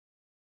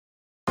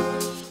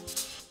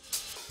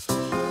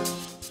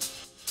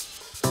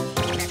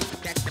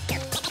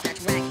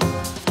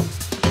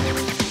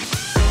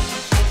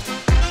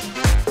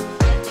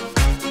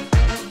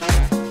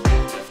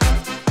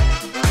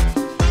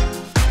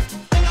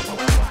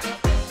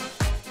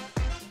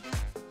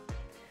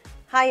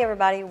Hi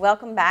everybody,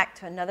 welcome back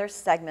to another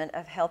segment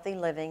of Healthy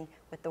Living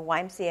with the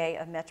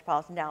YMCA of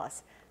Metropolitan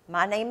Dallas.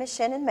 My name is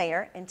Shannon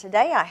and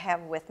today I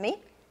have with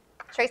me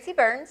Tracey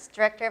Burns,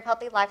 Director of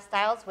Healthy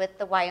Lifestyles with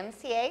the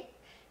YMCA.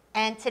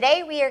 And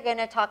today we are going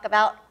to talk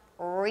about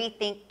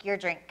rethink your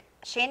drink.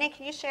 Shannon,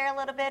 can you share a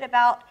little bit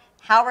about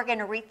how we're going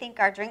to rethink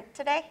our drink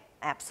today?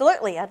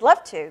 Absolutely, I'd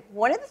love to.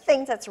 One of the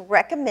things that's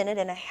recommended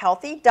in a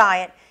healthy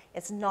diet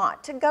is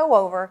not to go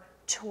over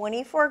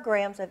 24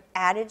 grams of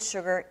added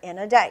sugar in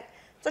a day.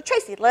 So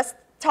Tracey, let's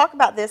talk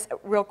about this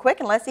real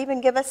quick and let's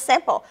even give a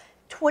sample.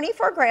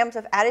 24 grams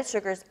of added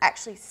sugar is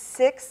actually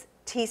 6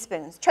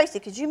 teaspoons. Tracey,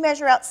 could you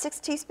measure out 6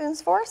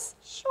 teaspoons for us?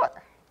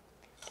 Sure.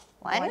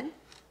 One,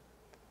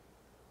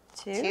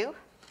 two,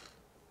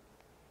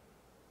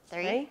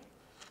 three,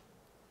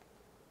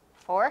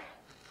 4,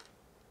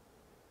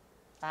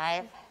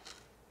 5,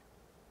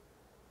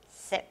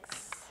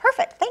 6.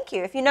 Perfect, thank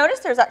you. If you notice,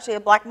 there's actually a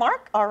black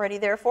mark already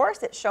there for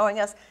us. It's showing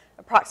us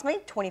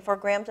approximately 24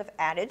 grams of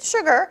added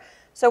sugar.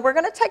 So we're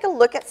going to take a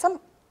look at some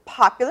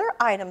popular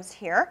items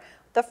here.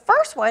 The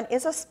first one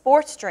is a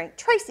sports drink.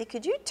 Tracey,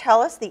 could you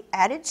tell us the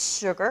added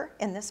sugar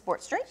in this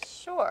sports drink?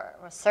 Sure.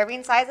 Well,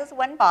 serving size is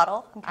 1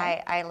 bottle.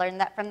 Okay. I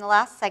learned that from the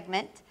last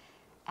segment.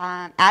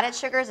 Added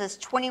sugars is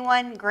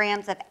 21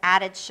 grams of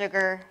added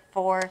sugar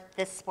for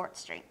this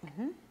sports drink.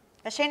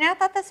 But Shannon, I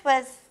thought this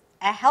was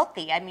a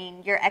healthy. I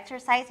mean, you're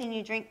exercising,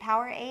 you drink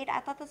Powerade.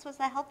 I thought this was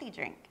a healthy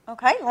drink.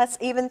 Okay, let's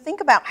even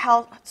think about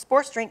how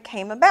sports drink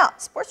came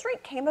about. Sports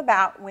drink came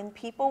about when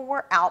people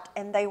were out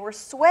and they were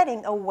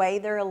sweating away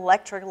their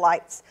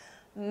electrolytes.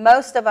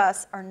 Most of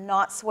us are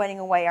not sweating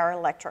away our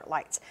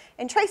electrolytes.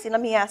 And Tracey, let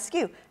me ask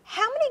you,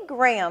 how many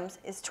grams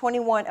is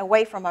 21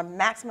 away from our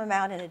maximum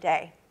amount in a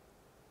day?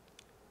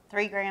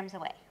 3 grams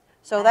away.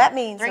 So that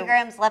means 3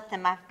 grams left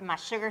in my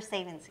sugar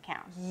savings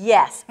account.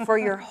 Yes, for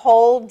your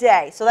whole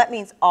day. So that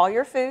means all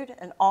your food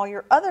and all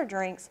your other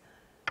drinks,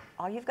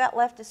 all you've got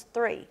left is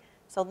 3.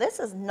 So this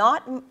is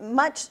not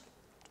much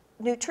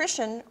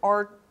nutrition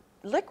or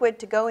liquid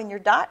to go in your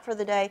diet for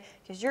the day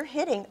because you're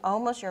hitting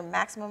almost your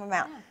maximum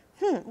amount.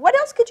 What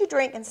else could you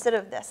drink instead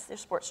of this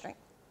sports drink?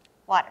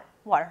 Water.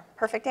 Water.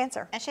 Perfect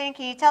answer. And Shannon,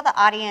 can you tell the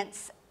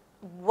audience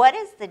what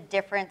is the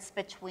difference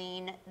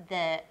between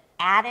the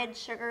added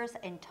sugars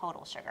and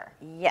total sugar?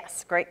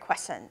 Yes, great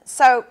question.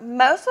 So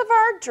most of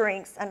our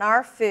drinks and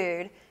our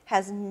food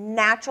has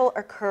natural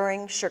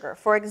occurring sugar.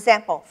 For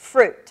example,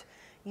 fruit.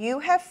 You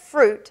have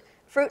fruit.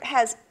 Fruit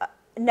has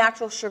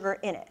natural sugar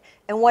in it.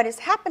 And what has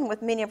happened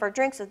with many of our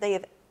drinks is they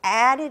have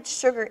added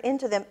sugar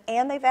into them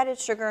and they've added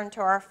sugar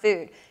into our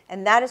food.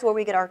 And that is where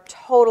we get our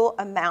total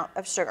amount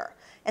of sugar.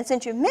 And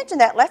since you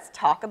mentioned that, let's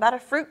talk about a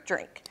fruit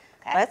drink.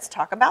 Okay. Let's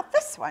talk about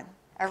this one.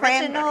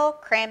 Original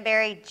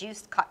cranberry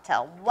juice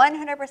cocktail,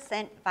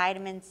 100%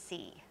 vitamin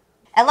C.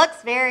 It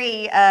looks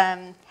very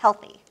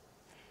healthy.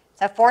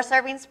 So 4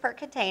 servings per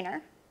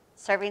container.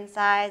 Serving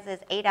size is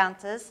 8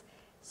 ounces.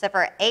 So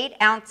for 8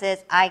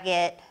 ounces, I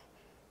get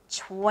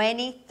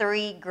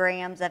 23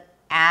 grams of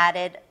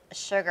added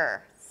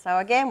sugar. So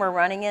again, we're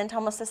running into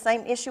almost the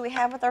same issue we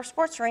have with our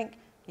sports drink.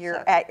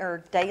 You're at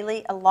your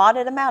daily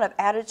allotted amount of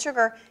added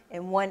sugar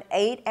in 1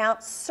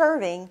 8-ounce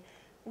serving.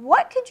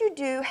 What could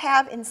you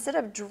have instead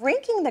of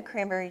drinking the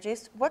cranberry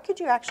juice? What could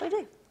you actually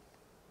do?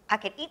 I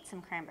could eat some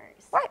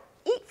cranberries. Right,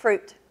 eat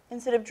fruit.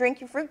 Instead of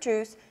drinking fruit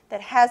juice that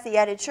has the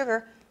added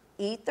sugar,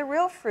 eat the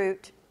real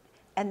fruit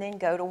and then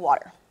go to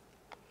water.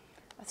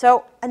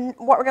 So, and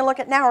what we're going to look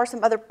at now are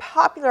some other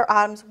popular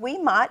items we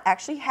might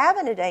actually have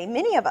in a day,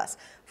 many of us.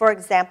 For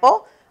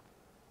example,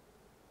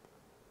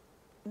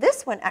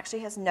 this one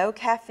actually has no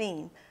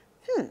caffeine.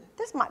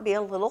 This might be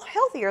a little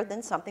healthier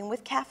than something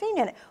with caffeine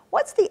in it.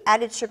 What's the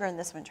added sugar in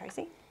this one,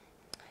 Tracey?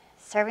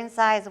 Serving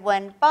size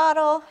 1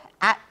 bottle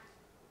at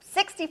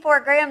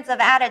 64 grams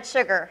of added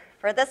sugar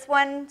for this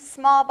one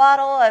small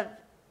bottle of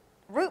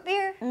root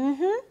beer.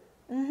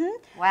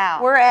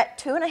 Wow. We're at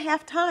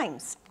 2.5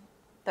 times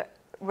the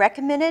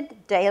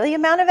recommended daily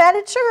amount of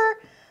added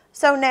sugar.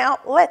 So now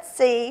let's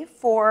see,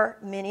 for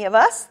many of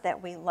us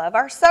that we love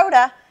our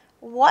soda,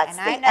 what's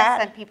the And I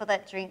know some people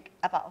that drink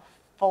about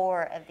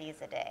 4 of these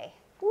a day.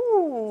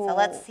 Ooh. So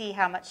let's see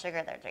how much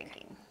sugar they're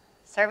drinking.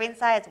 Serving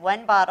size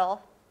 1 bottle,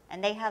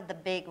 and they have the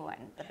big one,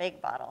 the big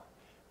bottle.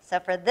 So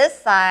for this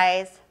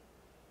size,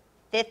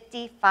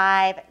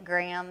 55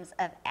 grams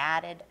of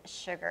added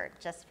sugar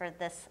just for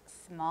this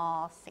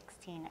small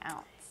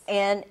 16-ounce.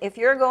 And if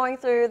you're going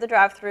through the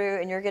drive-thru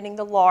and you're getting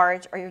the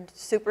large or your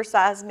super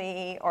size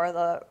me or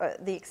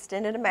the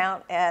extended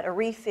amount at a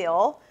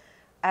refill,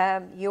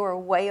 you are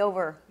way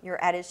over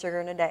your added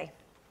sugar in a day.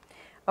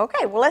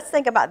 Okay, well, let's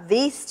think about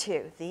these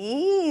two.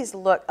 These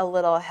look a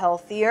little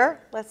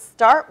healthier. Let's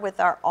start with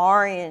our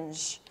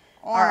orange.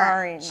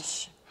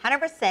 Orange.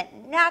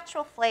 100%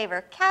 natural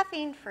flavor,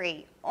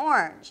 caffeine-free,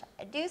 orange.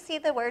 I do see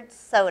the word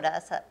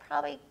soda, so it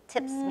probably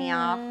tips me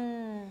off.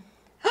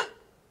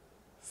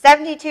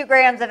 72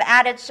 grams of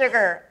added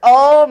sugar.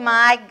 Oh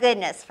my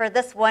goodness, for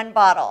this 1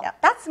 bottle. Yep.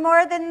 That's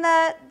more than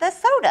the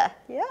soda,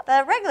 Yep.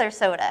 the regular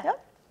soda.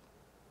 Yep.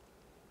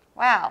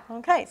 Wow.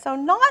 Okay, so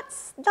not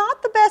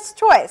the best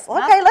choice.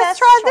 Not Okay, the let's best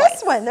try this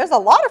choice. one. There's a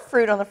lot of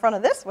fruit on the front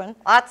of this one.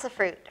 Lots of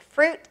fruit.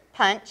 Fruit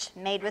punch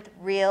made with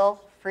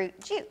real fruit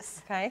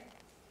juice. Okay.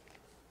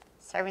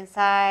 Serving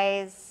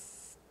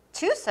size,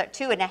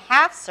 2.5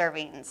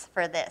 servings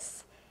for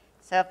this.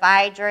 So if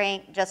I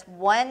drink just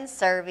one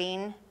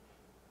serving,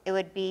 it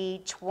would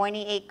be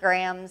 28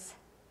 grams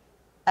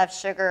of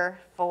sugar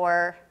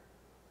for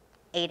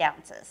 8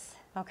 ounces.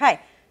 Okay.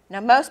 Now,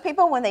 most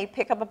people, when they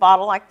pick up a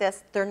bottle like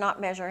this, they're not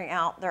measuring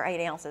out their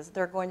 8 ounces.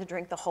 They're going to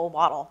drink the whole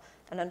bottle.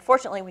 And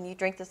unfortunately, when you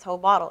drink this whole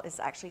bottle, it's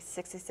actually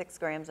 66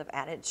 grams of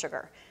added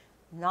sugar.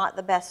 Not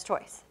the best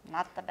choice.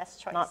 Not the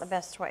best choice. Not the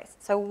best choice.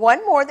 So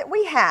one more that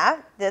we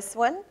have, this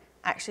one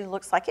actually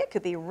looks like it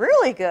could be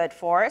really good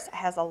for us. It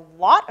has a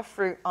lot of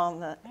fruit on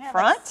the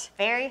front. It's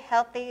very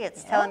healthy.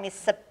 It's telling me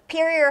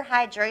superior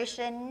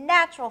hydration,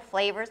 natural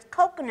flavors,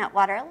 coconut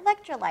water,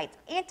 electrolytes,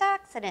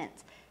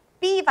 antioxidants,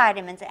 B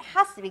vitamins. It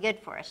has to be good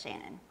for us,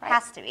 Shannon. Right.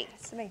 Has to be.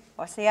 Has to be.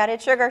 What's the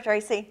added sugar,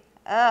 Tracy?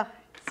 Oh,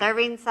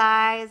 serving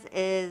size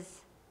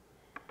is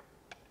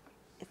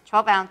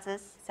 12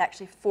 ounces. It's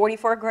actually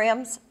 44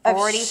 grams of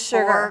 44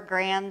 sugar.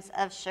 grams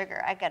of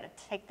sugar. I got to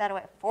take that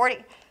away.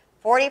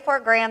 44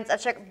 grams of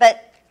sugar.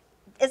 But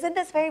isn't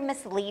this very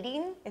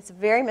misleading? It's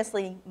very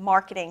misleading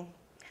marketing.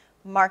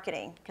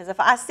 Because if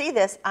I see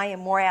this, I am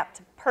more apt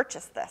to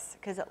purchase this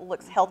because it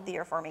looks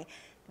healthier for me.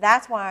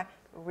 That's why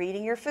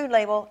reading your food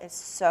label is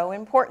so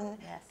important.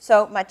 Yes.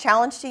 So my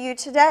challenge to you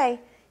today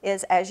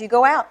is, as you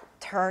go out,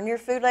 turn your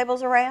food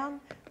labels around,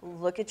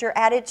 look at your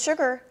added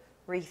sugar,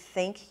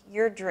 rethink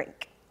your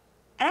drink.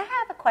 And I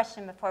have a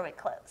question before we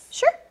close.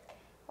 Sure.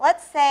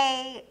 Let's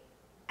say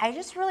I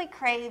just really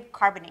crave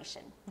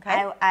carbonation.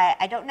 Okay.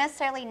 I don't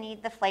necessarily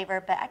need the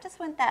flavor, but I just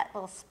want that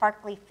little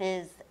sparkly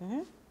fizz. Mm-hmm.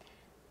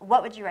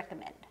 What would you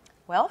recommend?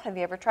 Well, have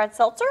you ever tried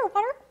seltzer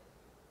water?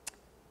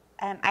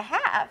 I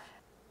have.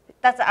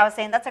 I was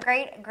saying that's a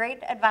great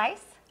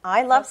advice.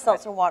 I love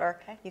Seltzer seltzer water.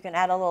 Okay. You can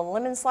add a little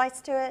lemon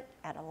slice to it,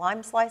 add a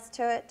lime slice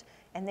to it,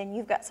 and then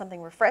you've got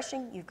something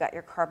refreshing. You've got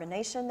your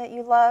carbonation that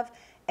you love,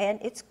 and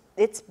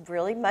it's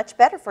really much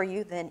better for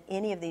you than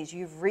any of these.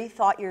 You've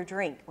rethought your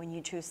drink when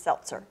you choose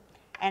seltzer.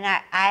 And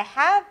I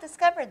have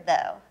discovered,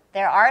 though,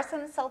 there are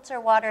some seltzer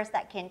waters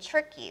that can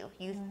trick you.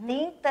 You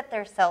think that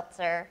they're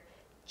seltzer,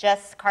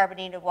 just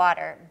carbonated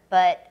water,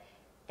 but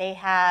they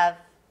have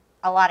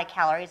a lot of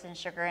calories and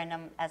sugar in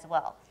them as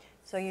well.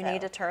 So you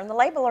need to turn the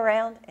label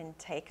around and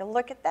take a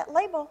look at that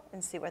label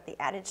and see what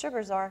the added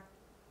sugars are.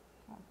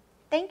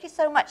 Thank you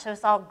so much. That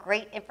was all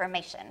great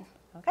information.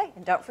 Okay,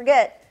 and don't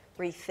forget,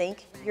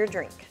 rethink your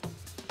drink.